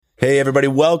Hey, everybody.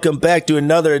 Welcome back to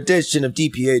another edition of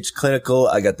DPH Clinical.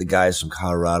 I got the guys from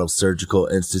Colorado Surgical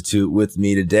Institute with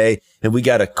me today, and we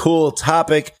got a cool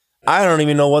topic. I don't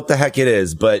even know what the heck it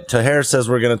is, but Taher says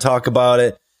we're going to talk about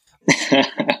it.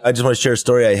 I just want to share a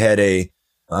story. I had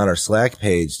on our Slack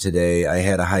page today, I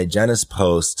had a hygienist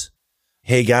post,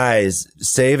 "Hey guys,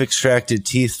 save extracted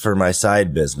teeth for my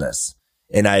side business."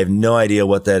 And I have no idea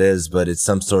what that is, but it's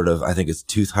some sort of, I think it's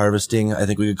tooth harvesting, I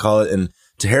think we could call it. And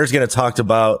Taher's going to talk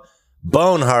about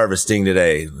bone harvesting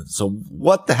today. So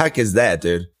what the heck is that,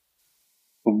 dude?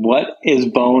 What is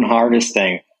bone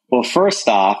harvesting? Well, first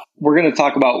off, we're going to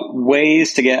talk about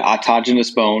ways to get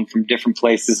autogenous bone from different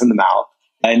places in the mouth.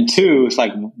 And two, it's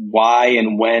like why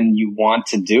and when you want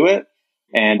to do it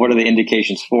and what are the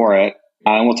indications for it.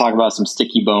 And we'll talk about some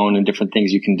sticky bone and different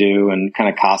things you can do and kind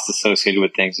of costs associated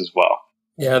with things as well.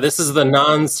 Yeah, this is the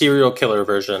non-serial killer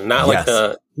version, not like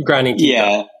the grinding teeth.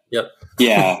 Yeah. Yep.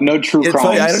 Yeah, no true crimes.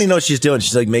 Funny, I don't even know what she's doing.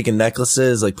 She's like making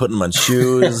necklaces, like putting them on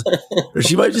shoes. Or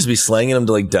she might just be slanging them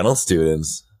to like dental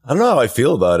students. I don't know how I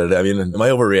feel about it. I mean, am I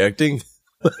overreacting?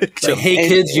 Like, hey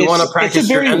kids, you want to practice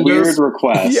your endos? It's a very weird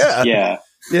request.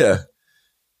 Yeah.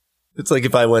 It's like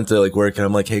if I went to like work and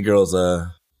I'm like, "Hey girls, can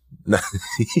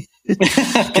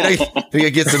I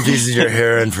get some pieces of your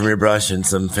hair and from your brush and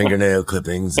some fingernail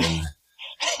clippings?" And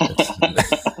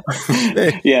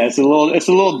yeah, it's a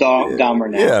little dumber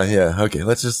now. Yeah. Okay,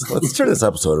 let's turn this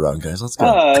episode around, guys. Let's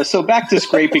go. So back to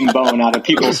scraping bone out of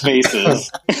people's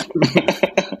faces.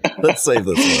 Let's save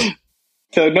this one.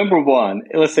 So number one,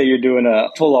 let's say you're doing a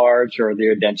full arch or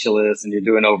the edentulous and you're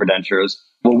doing overdentures.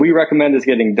 What we recommend is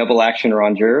getting double action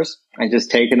rongeurs and just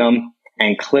taking them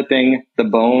and clipping the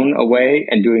bone away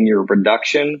and doing your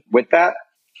reduction with that.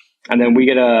 And then we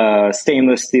get a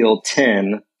stainless steel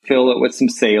tin, fill it with some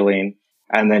saline,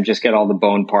 and then just get all the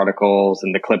bone particles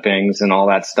and the clippings and all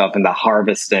that stuff and the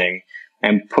harvesting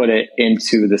and put it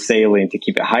into the saline to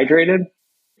keep it hydrated.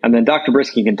 And then Dr.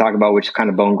 Brisky can talk about which kind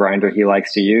of bone grinder he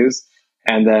likes to use.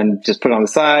 And then just put it on the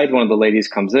side. One of the ladies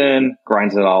comes in,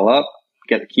 grinds it all up,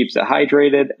 keeps it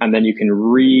hydrated, and then you can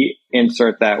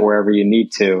reinsert that wherever you need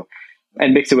to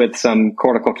and mix it with some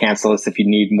cortical cancellous if you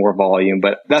need more volume.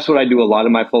 But that's what I do a lot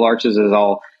of my full arches is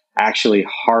I'll actually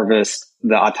harvest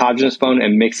the autogenous bone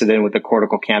and mix it in with the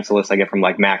cortical cancellous I get from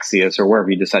like Maxius or wherever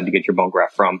you decide to get your bone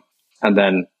graft from, and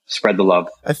then spread the love.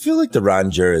 I feel like the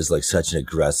rongeur is like such an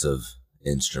aggressive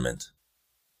instrument.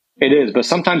 It is, but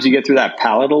sometimes you get through that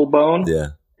palatal bone. Yeah.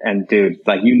 And dude,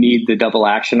 like you need the double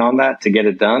action on that to get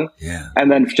it done. Yeah.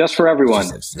 And then just for everyone,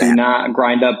 do not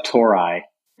grind up tori.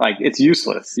 Like it's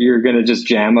useless. You're going to just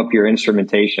jam up your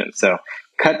instrumentation. So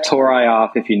cut tori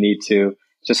off if you need to.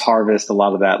 Just harvest a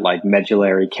lot of that like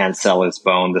medullary cancellous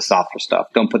bone, the softer stuff.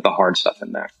 Don't put the hard stuff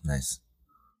in there. Nice.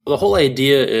 Well, the whole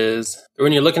idea is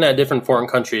when you're looking at different foreign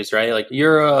countries, right? Like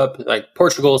Europe, like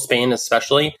Portugal, Spain,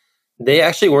 especially, they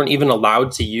actually weren't even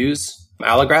allowed to use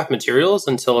allograft materials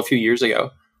until a few years ago.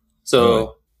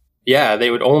 So yeah, they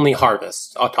would only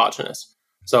harvest autogenous.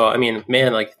 So, I mean,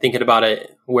 man, like thinking about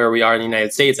it where we are in the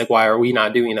United States, like why are we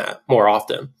not doing that more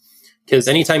often? Because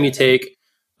anytime you take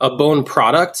a bone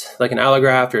product, like an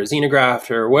allograft or a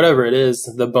xenograft or whatever it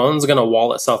is, the bone's going to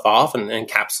wall itself off and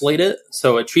encapsulate it.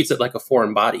 So it treats it like a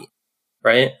foreign body,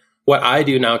 right? What I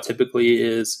do now typically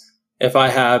is if I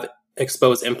have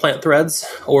exposed implant threads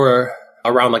or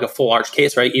around like a full arch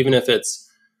case, right? Even if it's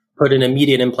put an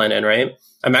immediate implant in, right?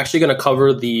 I'm actually going to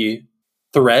cover the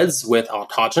threads with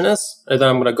autogenous, and then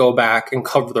I'm going to go back and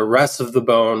cover the rest of the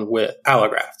bone with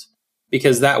allograft,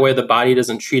 because that way the body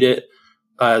doesn't treat it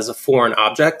as a foreign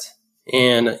object,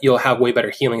 and you'll have way better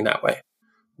healing that way.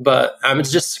 But I'm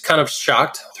just kind of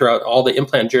shocked throughout all the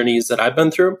implant journeys that I've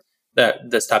been through that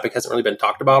this topic hasn't really been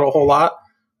talked about a whole lot,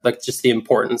 like just the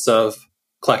importance of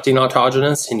collecting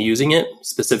autogenous and using it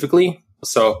specifically.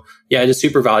 So yeah, just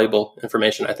super valuable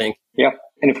information, I think. Yep.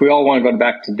 And if we all want to go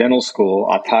back to dental school,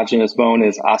 autogenous bone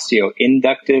is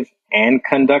osteoinductive and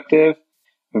conductive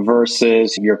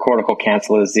versus your cortical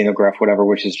cancellous, xenograft, whatever,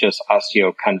 which is just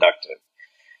osteoconductive.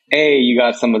 You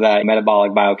got some of that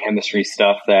metabolic biochemistry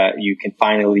stuff that you can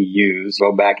finally use.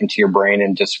 Go back into your brain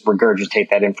and just regurgitate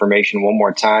that information one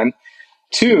more time.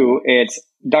 Two, it's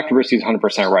Dr. Brisky is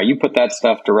 100% right. You put that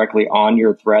stuff directly on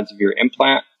your threads of your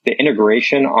implant. The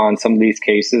integration on some of these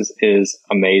cases is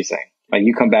amazing. Like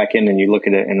you come back in and you look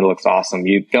at it and it looks awesome.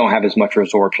 You don't have as much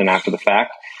resorption after the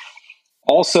fact.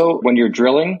 Also, when you're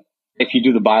drilling, if you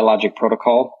do the biologic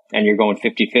protocol and you're going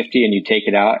 50-50 and you take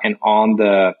it out and on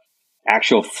the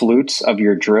actual flutes of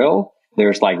your drill,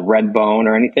 there's like red bone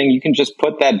or anything, you can just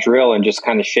put that drill and just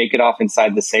kind of shake it off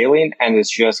inside the saline and it's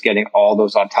just getting all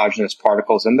those autogenous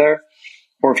particles in there.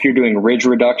 Or if you're doing ridge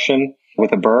reduction,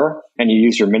 with a burr and you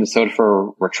use your Minnesota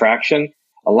for retraction,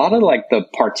 a lot of like the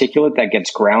particulate that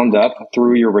gets ground up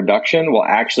through your reduction will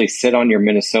actually sit on your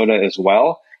Minnesota as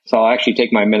well. So I'll actually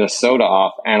take my Minnesota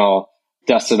off and I'll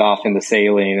dust it off in the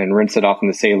saline and rinse it off in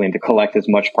the saline to collect as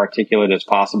much particulate as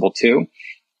possible too.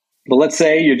 But let's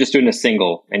say you're just doing a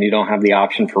single and you don't have the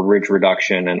option for ridge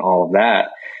reduction and all of that.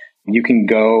 You can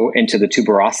go into the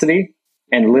tuberosity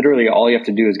and literally all you have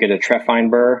to do is get a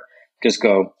trephine burr. Just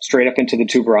go straight up into the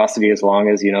tuberosity as long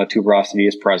as, tuberosity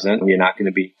is present. You're not going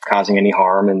to be causing any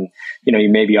harm. And,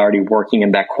 you may be already working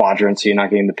in that quadrant, so you're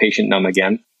not getting the patient numb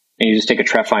again. And you just take a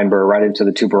trephine burr right into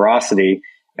the tuberosity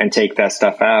and take that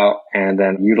stuff out and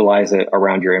then utilize it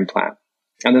around your implant.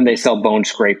 And then they sell bone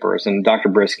scrapers. And Dr.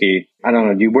 Brisky, I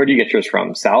don't know, where do you get yours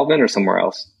from? Salvin or somewhere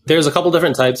else? There's a couple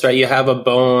different types, right? You have a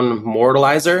bone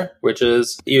mortalizer, which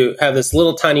is you have this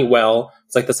little tiny well.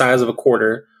 It's like the size of a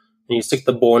quarter. And you stick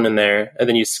the bone in there and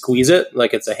then you squeeze it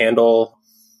like it's a handle,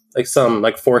 like some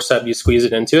like forceps, you squeeze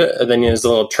it into it. And then there's a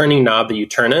little turning knob that you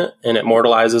turn it and it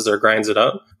mortalizes or grinds it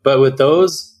up. But with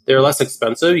those, they're less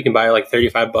expensive. You can buy like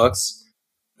 $35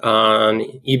 on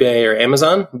eBay or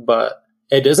Amazon, but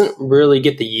it doesn't really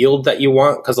get the yield that you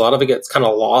want because a lot of it gets kind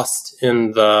of lost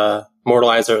in the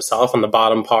mortalizer itself on the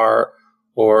bottom part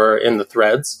or in the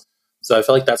threads. So I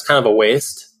feel like that's kind of a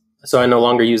waste. So I no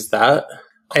longer use that.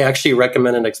 I actually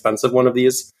recommend an expensive one of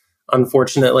these,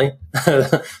 unfortunately.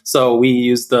 So we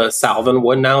use the Salvin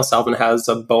wood now. Salvin has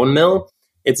a bone mill.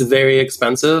 It's very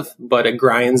expensive, but it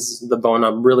grinds the bone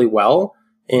up really well.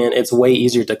 And it's way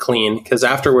easier to clean because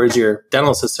afterwards your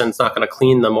dental assistant's not going to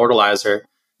clean the mortalizer.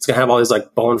 It's going to have all these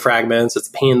like bone fragments. It's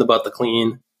a pain in the butt to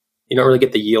clean. You don't really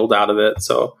get the yield out of it.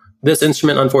 So this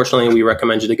instrument, unfortunately, we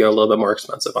recommend you to go a little bit more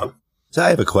expensive on. So I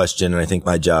have a question, and I think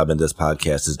my job in this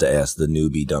podcast is to ask the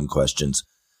newbie dumb questions.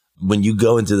 When you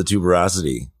go into the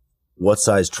tuberosity, what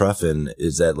size trephine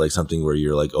is that? Like something where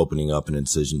you're like opening up an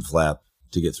incision flap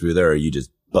to get through there, or are you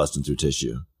just busting through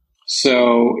tissue?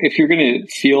 So if you're going to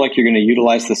feel like you're going to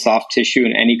utilize the soft tissue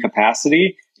in any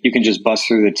capacity, you can just bust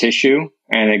through the tissue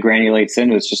and it granulates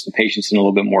in. It's just the patient's in a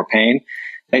little bit more pain.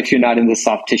 If you're not in the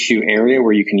soft tissue area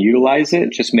where you can utilize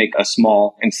it, just make a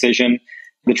small incision.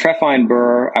 The trephine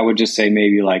burr, I would just say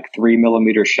maybe like 3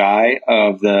 millimeters shy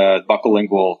of the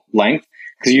buccolingual length.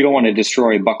 Because you don't want to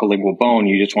destroy buccolingual bone,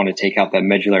 you just want to take out that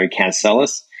medullary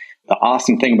cancellus. The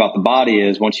awesome thing about the body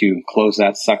is once you close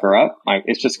that sucker up,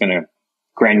 it's just going to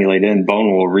granulate in.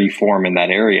 Bone will reform in that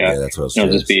area. Yeah, that's what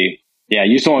it'll just be. Yeah,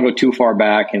 you just don't want to go too far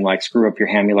back and like screw up your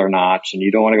hamular notch, and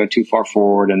you don't want to go too far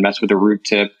forward and mess with the root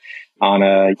tip on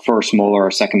a first molar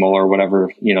or second molar or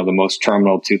whatever the most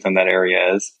terminal tooth in that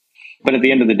area is. But at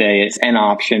the end of the day, it's an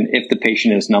option if the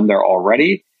patient is numb there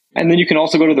already, and then you can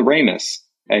also go to the ramus.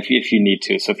 If you need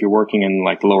to. So if you're working in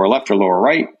like the lower left or lower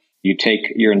right, you take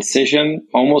your incision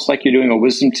almost like you're doing a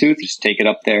wisdom tooth. Just take it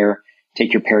up there,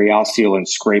 take your periosteal and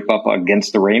scrape up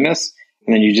against the ramus.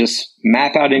 And then you just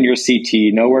map out in your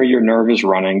CT, know where your nerve is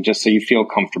running just so you feel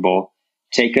comfortable.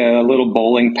 Take a little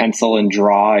bowling pencil and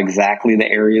draw exactly the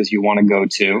areas you want to go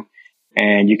to.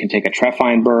 And you can take a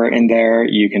trephine burr in there.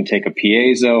 You can take a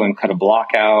piezo and cut a block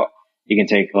out. You can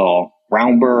take a little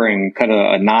round burr and cut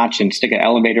a notch and stick an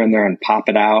elevator in there and pop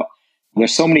it out.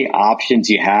 There's so many options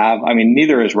you have. I mean,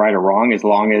 neither is right or wrong as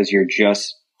long as you're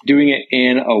just doing it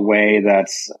in a way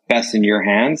that's best in your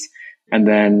hands. And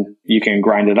then you can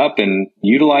grind it up and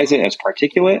utilize it as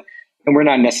particulate. And we're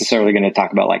not necessarily going to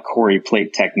talk about like Corey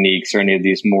plate techniques or any of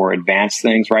these more advanced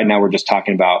things. Right now, we're just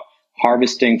talking about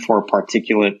harvesting for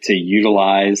particulate to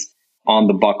utilize on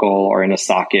the buccal or in a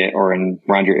socket or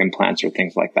around your implants or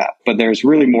things like that. But there's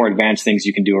really more advanced things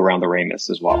you can do around the ramus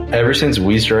as well. Ever since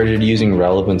we started using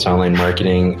Relevance Online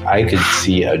Marketing, I could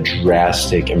see a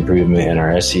drastic improvement in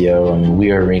our SEO. I mean, we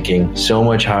are ranking so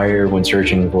much higher when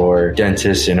searching for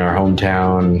dentists in our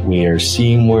hometown. We are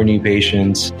seeing more new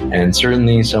patients, and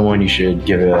certainly someone you should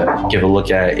give a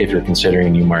look at if you're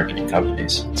considering new marketing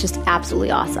companies. Just absolutely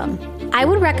awesome. I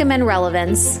would recommend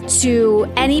Relevance to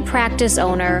any practice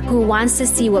owner who wants to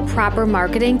see what proper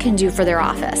marketing can do for their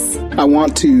office. I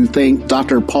want to thank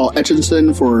Dr. Paul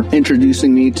Etchinson for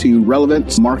introducing me to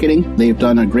Relevance Marketing. They've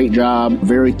done a great job,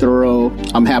 very thorough.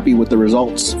 I'm happy with the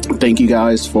results. Thank you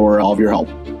guys for all of your help.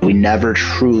 We never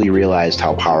truly realized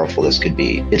how powerful this could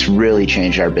be. It's really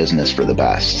changed our business for the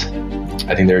best.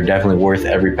 I think they're definitely worth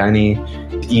every penny.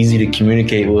 Easy to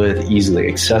communicate with, easily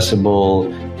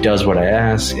accessible, does what I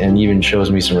ask, and even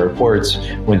shows me some reports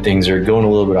when things are going a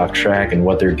little bit off track and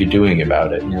what they're doing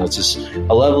about it. It's just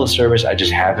a level of service I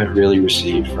just haven't really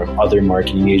received from other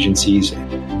marketing agencies.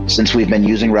 Since we've been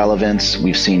using Relevance,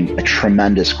 we've seen a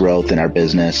tremendous growth in our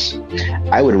business.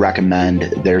 I would recommend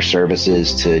their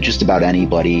services to just about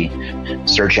anybody.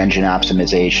 Search engine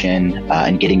optimization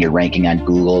and getting your ranking on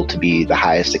Google to be the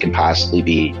highest it can possibly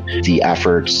be. The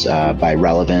efforts by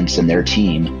Relevance and their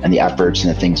team, and the efforts and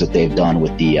the things that they've done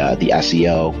with the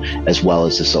SEO as well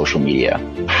as the social media.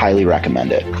 Highly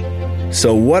recommend it.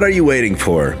 So what are you waiting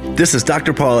for? This is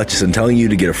Dr. Paul Etchison telling you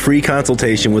to get a free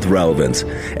consultation with Relevance.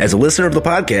 As a listener of the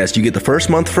podcast, you get the first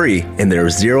month free, and there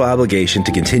is zero obligation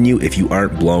to continue if you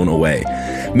aren't blown away.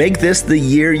 Make this the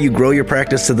year you grow your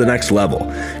practice to the next level.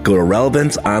 Go to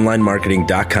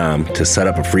relevanceonlinemarketing.com to set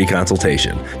up a free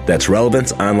consultation. That's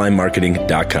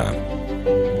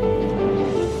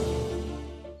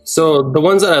relevanceonlinemarketing.com. So the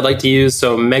ones that I'd like to use,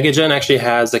 so Megagen actually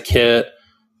has a kit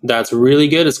that's really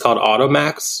good. It's called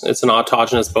AutoMax. It's an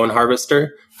autogenous bone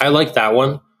harvester. I like that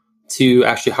one to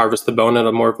actually harvest the bone at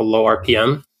a more of a low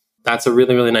RPM. That's a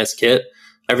really, really nice kit.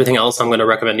 Everything else I'm going to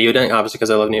recommend Neodent, obviously because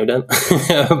I love Neodent.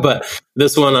 But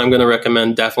this one I'm going to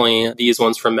recommend definitely these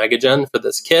ones from Megagen for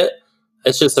this kit.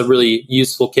 It's just a really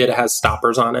useful kit. It has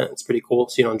stoppers on it. It's pretty cool,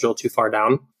 so you don't drill too far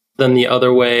down. Then the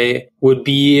other way would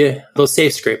be those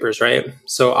safe scrapers, right?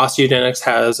 So Osteogenics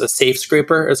has a safe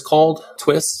scraper, it's called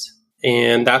Twist.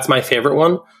 And that's my favorite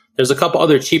one. There's a couple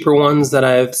other cheaper ones that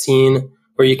I've seen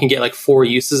where you can get like 4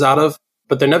 uses out of,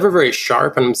 but they're never very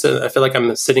sharp. And I feel like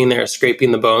I'm sitting there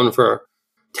scraping the bone for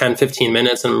 10, 15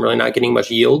 minutes and I'm really not getting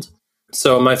much yield.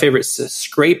 So my favorite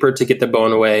scraper to get the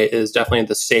bone away is definitely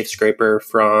the safe scraper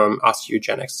from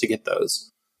Osteogenics to get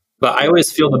those. But I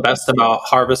always feel the best about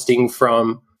harvesting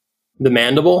from the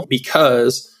mandible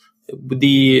because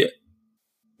the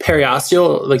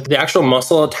periosteal, like the actual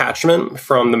muscle attachment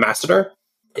from the masseter,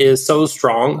 is so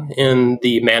strong in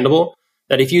the mandible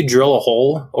that if you drill a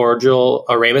hole or drill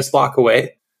a ramus block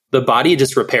away, the body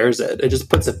just repairs it. It just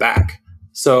puts it back.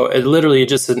 So it literally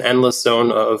just an endless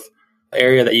zone of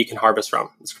area that you can harvest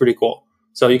from. It's pretty cool.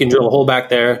 So you can drill a hole back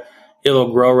there.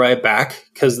 It'll grow right back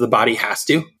because the body has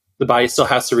to. The body still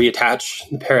has to reattach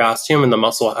the periosteum and the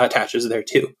muscle attaches there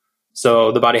too.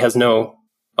 So the body has no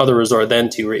other resort than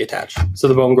to reattach. So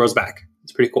the bone grows back.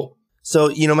 It's pretty cool.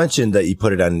 So, mentioned that you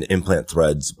put it on implant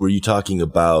threads. Were you talking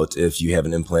about if you have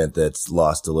an implant that's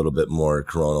lost a little bit more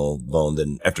coronal bone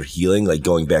than after healing, like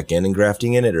going back in and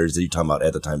grafting in it? Or is it you talking about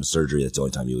at the time of surgery, that's the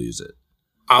only time you'll use it?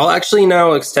 I'll actually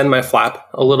now extend my flap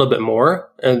a little bit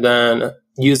more and then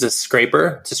use a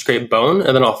scraper to scrape bone.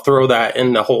 And then I'll throw that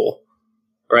in the hole,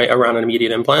 right, around an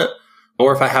immediate implant.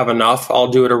 Or if I have enough, I'll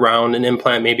do it around an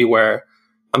implant maybe where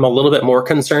I'm a little bit more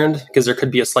concerned because there could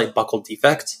be a slight buccal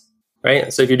defect,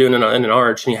 right? So if you're doing it in an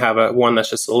arch and you have one that's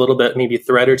just a little bit, maybe a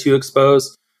thread or two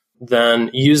exposed,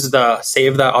 then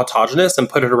save that autogenous and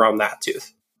put it around that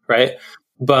tooth, right?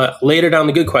 But later down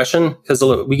the good question, because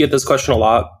we get this question a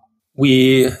lot.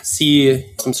 We see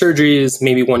some surgeries,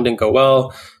 maybe one didn't go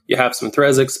well. You have some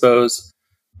threads exposed.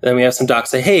 Then we have some docs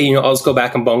say, hey, I'll just go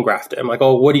back and bone graft it. I'm like,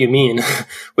 oh, what do you mean?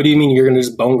 What do you mean you're going to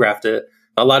just bone graft it?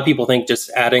 A lot of people think just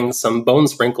adding some bone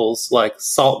sprinkles like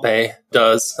Salt Bae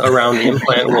does around the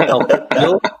implant will help it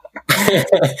heal.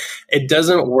 It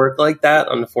doesn't work like that,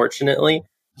 unfortunately.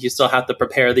 You still have to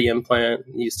prepare the implant.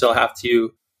 You still have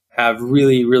to have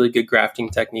really, really good grafting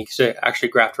techniques to actually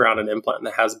graft around an implant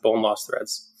that has bone loss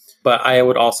threads. But I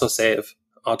would also save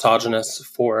autogenous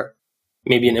for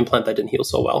maybe an implant that didn't heal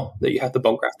so well that you have the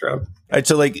bone graft around. All right,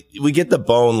 so we get the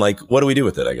bone, what do we do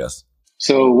with it, I guess?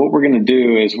 So what we're going to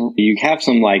do is you have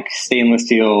some stainless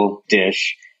steel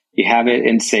dish. You have it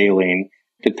in saline.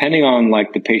 Depending on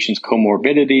the patient's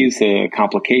comorbidities, the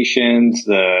complications,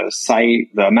 the site,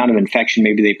 the amount of infection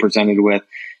maybe they presented with,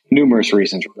 numerous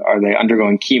reasons. Are they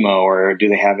undergoing chemo or do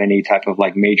they have any type of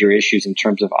major issues in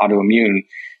terms of autoimmune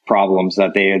problems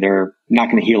that they're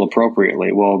not going to heal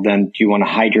appropriately? Well, then do you want to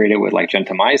hydrate it with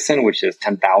gentamicin, which is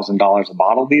 $10,000 a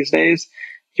bottle these days?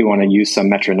 Do you want to use some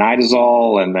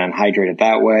metronidazole and then hydrate it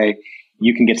that way?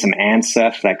 You can get some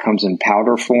Ancef that comes in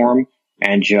powder form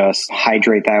and just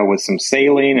hydrate that with some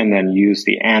saline and then use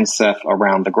the Ancef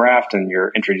around the graft and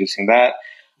you're introducing that.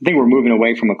 I think we're moving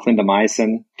away from a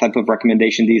clindamycin type of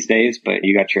recommendation these days, but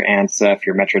you got your Ancef,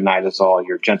 your metronidazole,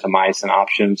 your gentamicin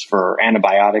options for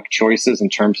antibiotic choices in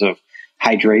terms of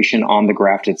hydration on the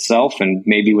graft itself and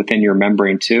maybe within your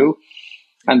membrane too.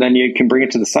 And then you can bring it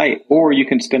to the site, or you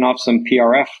can spin off some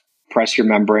PRF, press your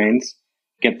membranes,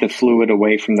 get the fluid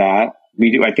away from that.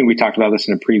 I think we talked about this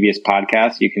in a previous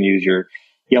podcast. You can use your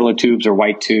yellow tubes or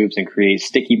white tubes and create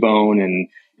sticky bone and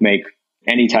make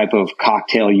any type of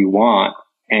cocktail you want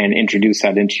and introduce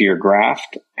that into your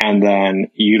graft and then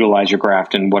utilize your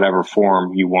graft in whatever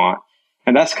form you want.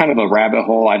 And that's kind of a rabbit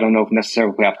hole. I don't know if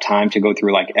necessarily we have time to go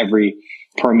through every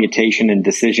permutation and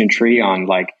decision tree on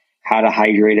like how to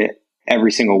hydrate it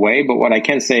every single way. But what I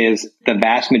can say is the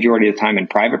vast majority of the time in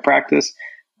private practice,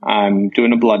 I'm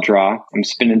doing a blood draw. I'm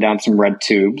spinning down some red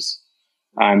tubes.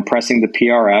 I'm pressing the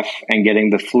PRF and getting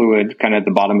the fluid kind of at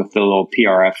the bottom of the little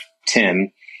PRF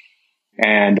tin.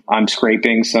 And I'm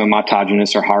scraping some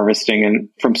autogenous or harvesting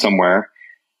from somewhere,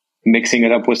 mixing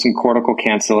it up with some cortical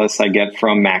cancellous I get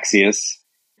from Maxius.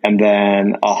 And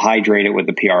then I'll hydrate it with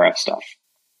the PRF stuff.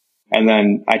 And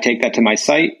then I take that to my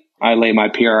site. I lay my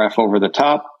PRF over the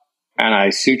top and I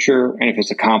suture. And if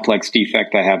it's a complex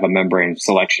defect, I have a membrane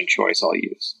selection choice I'll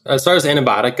use. As far as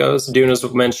antibiotic goes, Dune was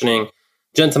mentioning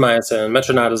gentamicin,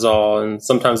 metronidazole, and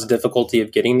sometimes the difficulty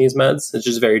of getting these meds, which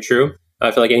is very true. I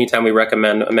feel like anytime we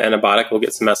recommend an antibiotic, we'll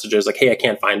get some messages like, hey, I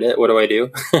can't find it. What do I do?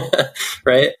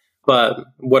 Right? But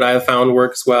what I've found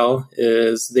works well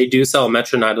is they do sell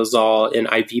metronidazole in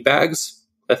IV bags.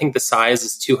 I think the size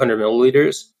is 200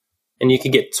 milliliters, and you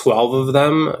can get 12 of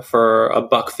them for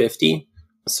 $1.50.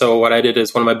 So what I did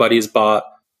is one of my buddies bought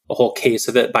a whole case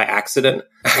of it by accident,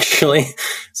 actually.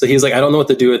 So he was like, I don't know what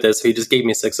to do with this. So he just gave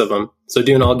me 6 of them. So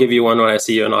Dune, I'll give you one when I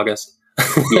see you in August.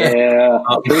 Yeah,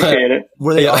 appreciate it.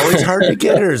 Were they always hard to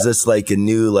get, or is this like a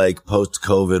new, like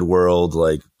post-COVID world,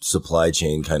 like supply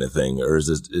chain kind of thing? Or is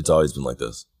this, it's always been like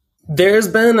this? There's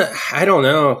been, I don't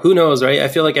know, who knows, right? I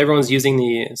feel like everyone's using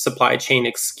the supply chain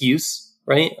excuse,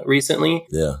 right? Recently.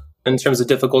 Yeah. In terms of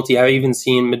difficulty, I've even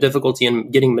seen difficulty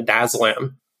in getting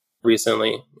midazolam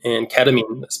recently, and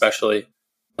ketamine especially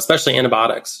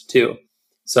antibiotics too.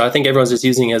 So I think everyone's just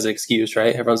using it as an excuse,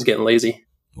 right? Everyone's getting lazy.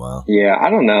 Wow. Yeah, I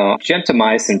don't know.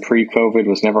 Gentamicin pre-COVID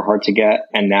was never hard to get.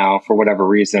 And now, for whatever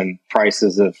reason,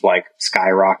 prices have like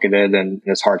skyrocketed and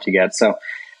it's hard to get. So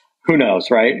who knows,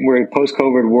 right? We're in a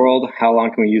post-COVID world. How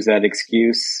long can we use that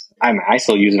excuse? I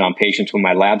still use it on patients when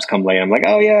my labs come late. I'm like,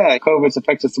 oh yeah, COVID's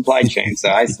affected supply chain. So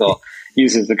I still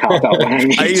use it as a cop-out when I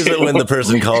need I use to. it when the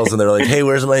person calls and they're like, hey,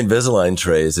 where's my Invisalign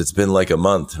trays? It's been like a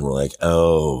month. And we're like,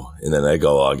 oh. And then I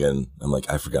go log in. I'm like,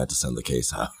 I forgot to send the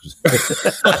case out.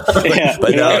 Yeah.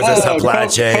 But now it's a supply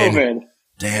chain. COVID.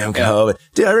 Damn COVID.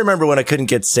 Dude, I remember when I couldn't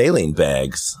get saline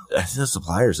bags. The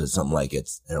supplier said something like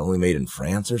they're only made in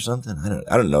France or something.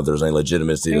 I don't know if there was any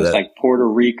legitimacy It to was that. like Puerto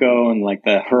Rico, and like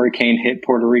the hurricane hit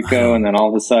Puerto Rico, and then all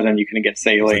of a sudden you couldn't get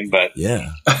saline. But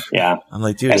yeah. yeah, I'm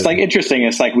like, dude, it's like interesting.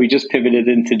 It's like we just pivoted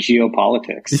into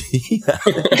geopolitics.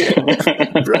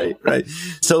 Right.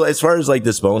 So as far as like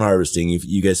this bone harvesting,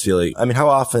 you guys feel like, I mean, how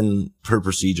often per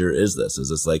procedure is this? Is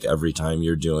this like every time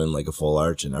you're doing like a full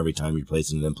arch and every time you're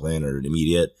placing an implant or an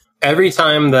immediate? Every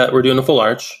time that we're doing a full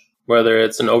arch, whether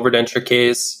it's an overdenture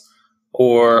case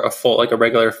or a full, like a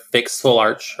regular fixed full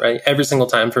arch, right? Every single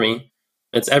time for me,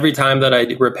 it's every time that I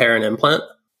repair an implant,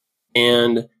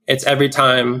 and it's every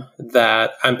time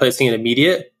that I'm placing an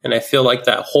immediate and I feel like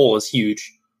that hole is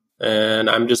huge. And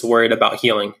I'm just worried about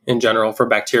healing in general for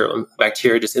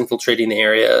bacteria just infiltrating the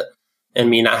area and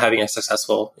me not having a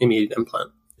successful immediate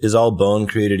implant. Is all bone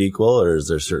created equal, or is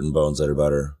there certain bones that are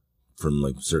better from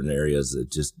like certain areas that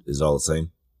just is all the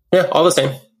same? Yeah, all the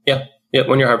same. Yeah.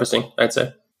 When you're harvesting, I'd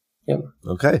say. Yeah.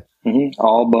 Okay. Mm-hmm.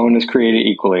 All bone is created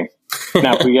equally.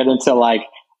 Now, if we get into like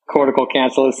cortical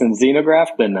cancellous and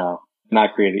xenograft, then no,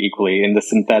 not created equally. In the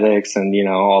synthetics and,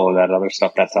 all of that other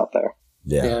stuff that's out there.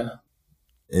 Yeah.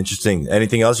 Interesting.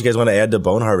 Anything else you guys want to add to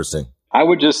bone harvesting? I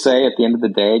would just say at the end of the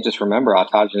day, just remember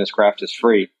autogenous graft is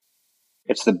free.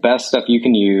 It's the best stuff you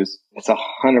can use. It's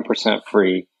 100%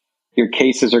 free. Your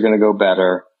cases are going to go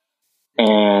better.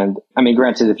 And I mean,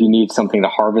 granted, if you need something to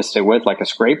harvest it with, like a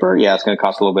scraper, yeah, it's going to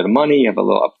cost a little bit of money. You have a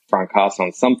little upfront cost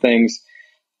on some things.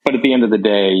 But at the end of the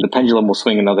day, the pendulum will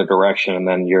swing another direction. And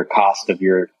then your cost of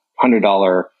your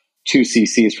 $100 2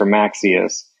 cc's from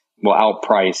Maxius will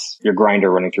outprice your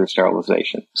grinder running through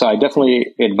sterilization. So I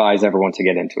definitely advise everyone to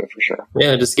get into it for sure.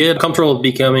 Yeah, just get comfortable with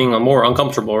becoming more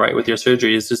uncomfortable, right, with your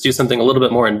surgeries. Just do something a little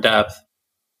bit more in depth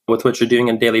with what you're doing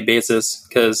on a daily basis.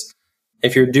 Because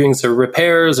if you're doing some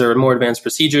repairs or more advanced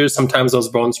procedures, sometimes those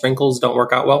bone sprinkles don't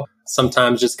work out well.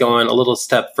 Sometimes just going a little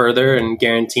step further and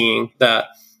guaranteeing that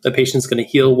the patient's going to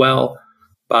heal well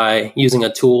by using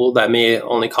a tool that may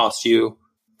only cost you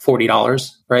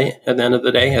 $40, right? At the end of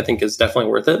the day, I think is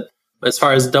definitely worth it. As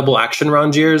far as double action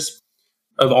Rongiers,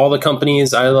 of all the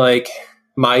companies, I like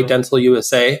My Dental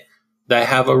USA. They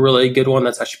have a really good one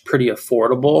that's actually pretty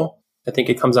affordable. I think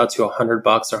it comes out to $100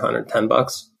 or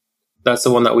 $110. That's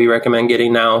the one that we recommend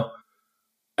getting now.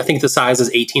 I think the size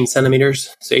is 18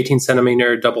 centimeters. So 18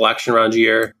 centimeter double action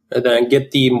Rongier. And then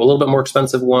get the a little bit more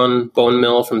expensive one, Bone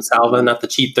Mill from Salva, not the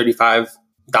cheap $35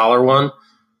 one.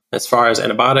 As far as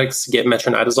antibiotics, get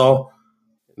metronidazole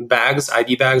bags,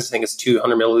 IV bags. I think it's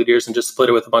 200 milliliters, and just split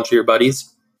it with a bunch of your buddies.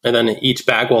 And then each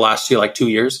bag will last you like 2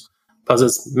 years. Plus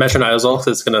it's metronidazole,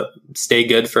 so it's going to stay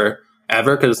good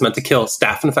forever because it's meant to kill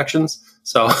staph infections.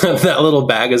 So that little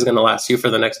bag is going to last you for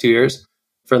the next 2 years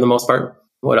for the most part.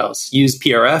 What else? Use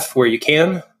PRF where you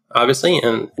can, obviously.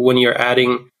 And when you're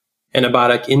adding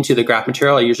antibiotic into the graft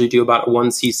material, I usually do about 1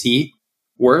 cc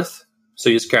worth. So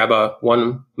you just grab a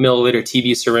 1 milliliter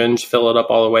TB syringe, fill it up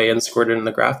all the way and squirt it in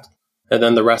the graft. And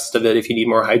then the rest of it, if you need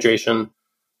more hydration,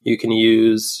 you can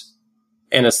use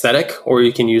anesthetic or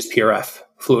you can use PRF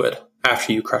fluid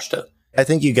after you crushed it. I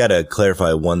think you got to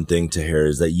clarify one thing to here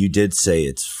is that you did say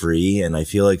it's free. And I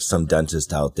feel like some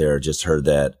dentists out there just heard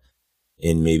that.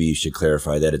 And maybe you should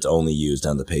clarify that it's only used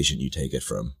on the patient you take it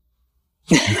from.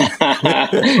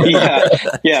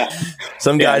 Yeah.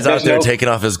 Some guys out there taking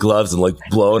off his gloves and like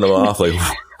blowing them off, like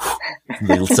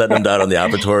setting them down on the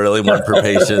operatory, one per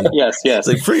patient. Yes. It's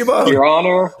like free bone. Your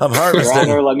Honor, I'm harvesting.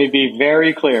 Your Honor, let me be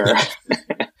very clear.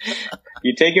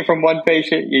 You take it from one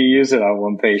patient, you use it on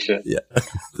one patient. Yeah,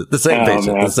 the same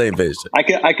patient. Man. The same patient.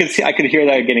 I could hear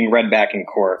that getting read back in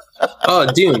court. Oh,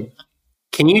 Dune,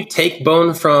 can you take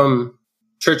bone from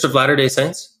Church of Latter-day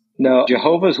Saints? No,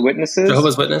 Jehovah's Witnesses.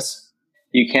 Jehovah's Witness.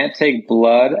 You can't take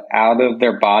blood out of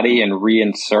their body and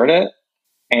reinsert it,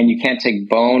 and you can't take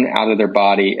bone out of their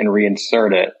body and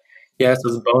reinsert it. Yes,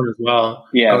 it's bone as well.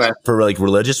 Yeah, okay. For like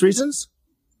religious reasons.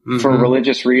 For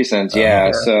religious reasons. Yeah.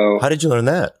 Okay. So how did you learn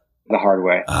that? The hard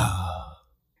way.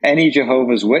 Any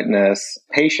Jehovah's Witness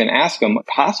patient, ask them,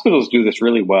 hospitals do this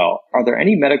really well. Are there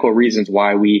any medical reasons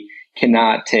why we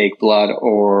cannot take blood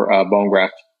or bone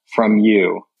graft from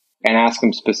you? And ask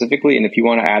them specifically. And if you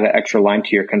want to add an extra line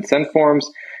to your consent forms,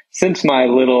 since I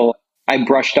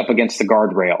brushed up against the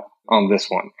guardrail on this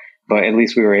one, but at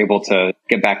least we were able to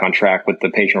get back on track with the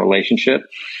patient relationship.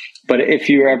 But if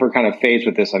you're ever kind of phased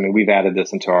with this, I mean, we've added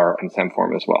this into our consent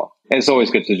form as well. It's always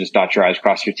good to just dot your I's,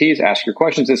 cross your T's, ask your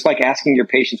questions. It's like asking your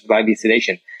patients with IV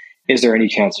sedation, is there any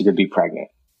chance you could be pregnant?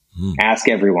 Ask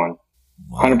everyone.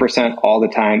 Wow. 100% all the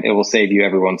time. It will save you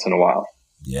every once in a while.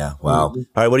 Yeah. Wow. All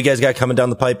right. What do you guys got coming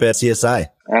down the pipe at CSI?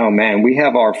 Oh, man. We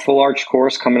have our full arch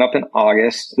course coming up in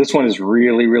August. This one is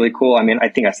really, really cool. I mean, I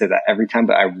think I say that every time,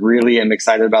 but I really am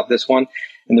excited about this one.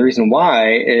 And the reason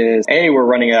why is A, we're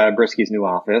running out of Brisky's new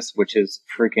office, which is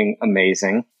freaking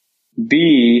amazing.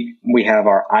 B, we have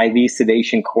our IV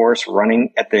sedation course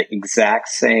running at the exact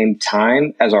same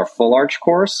time as our full arch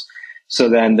course. So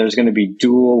then there's going to be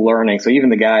dual learning. So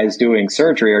even the guys doing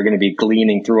surgery are going to be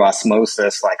gleaning through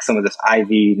osmosis, like some of this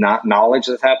IV knowledge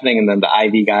that's happening. And then the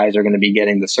IV guys are going to be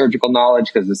getting the surgical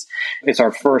knowledge because it's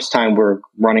our first time we're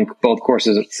running both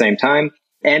courses at the same time.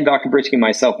 And Dr. Brisky and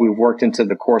myself, we've worked into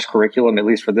the course curriculum, at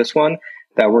least for this one,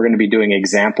 that we're going to be doing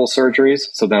example surgeries.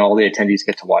 So then all the attendees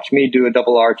get to watch me do a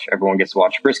double arch. Everyone gets to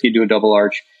watch Brisky do a double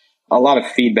arch. A lot of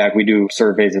feedback. We do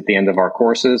surveys at the end of our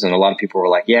courses, and a lot of people were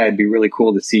like, yeah, it'd be really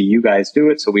cool to see you guys do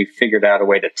it. So we figured out a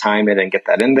way to time it and get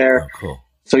that in there. Oh, cool.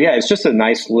 So yeah, it's just a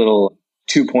nice little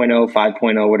 2.0,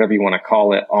 5.0, whatever you want to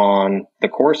call it on the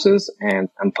courses, and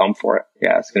I'm pumped for it.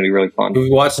 Yeah, it's going to be really fun.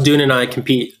 We watched Dune and I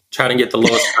compete, trying to get the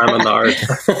lowest time on the arch.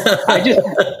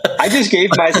 I just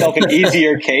gave myself an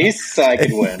easier case so I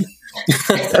could win.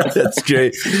 That's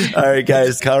great. All right,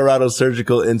 guys,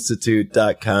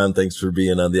 ColoradoSurgicalInstitute.com. Thanks for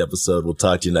being on the episode. We'll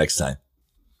talk to you next time.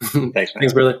 Thanks, man.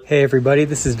 Thanks, brother. Hey, everybody.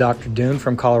 This is Dr. Dune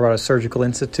from Colorado Surgical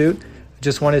Institute.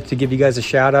 Just wanted to give you guys a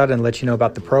shout out and let you know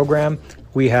about the program.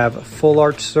 We have full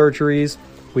arch surgeries.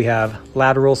 We have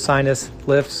lateral sinus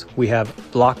lifts. We have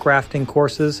block grafting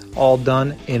courses, all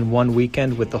done in one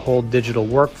weekend with the whole digital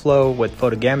workflow with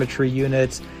photogrammetry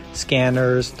units,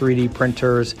 scanners, 3D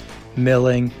printers,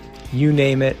 milling, you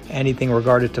name it, anything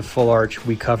regarded to full arch,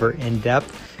 we cover in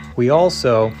depth. We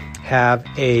also have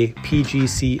a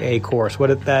PGCA course.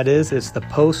 What that is, it's the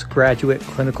Postgraduate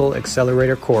Clinical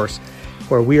Accelerator course,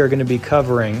 where we are going to be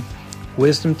covering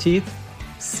wisdom teeth,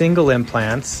 single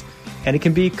implants, and it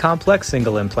can be complex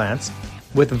single implants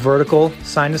with vertical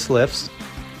sinus lifts.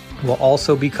 We'll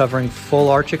also be covering full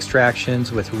arch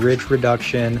extractions with ridge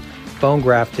reduction, bone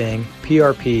grafting,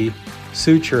 PRP,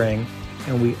 suturing,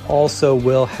 and we also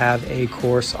will have a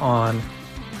course on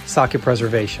socket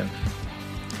preservation.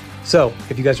 So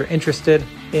if you guys are interested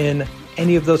in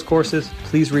any of those courses,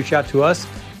 please reach out to us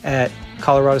at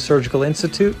Colorado Surgical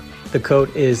Institute. The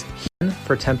code is HEN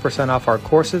for 10% off our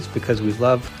courses because we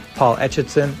love Paul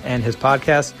Etchison and his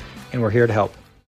podcast, and we're here to help.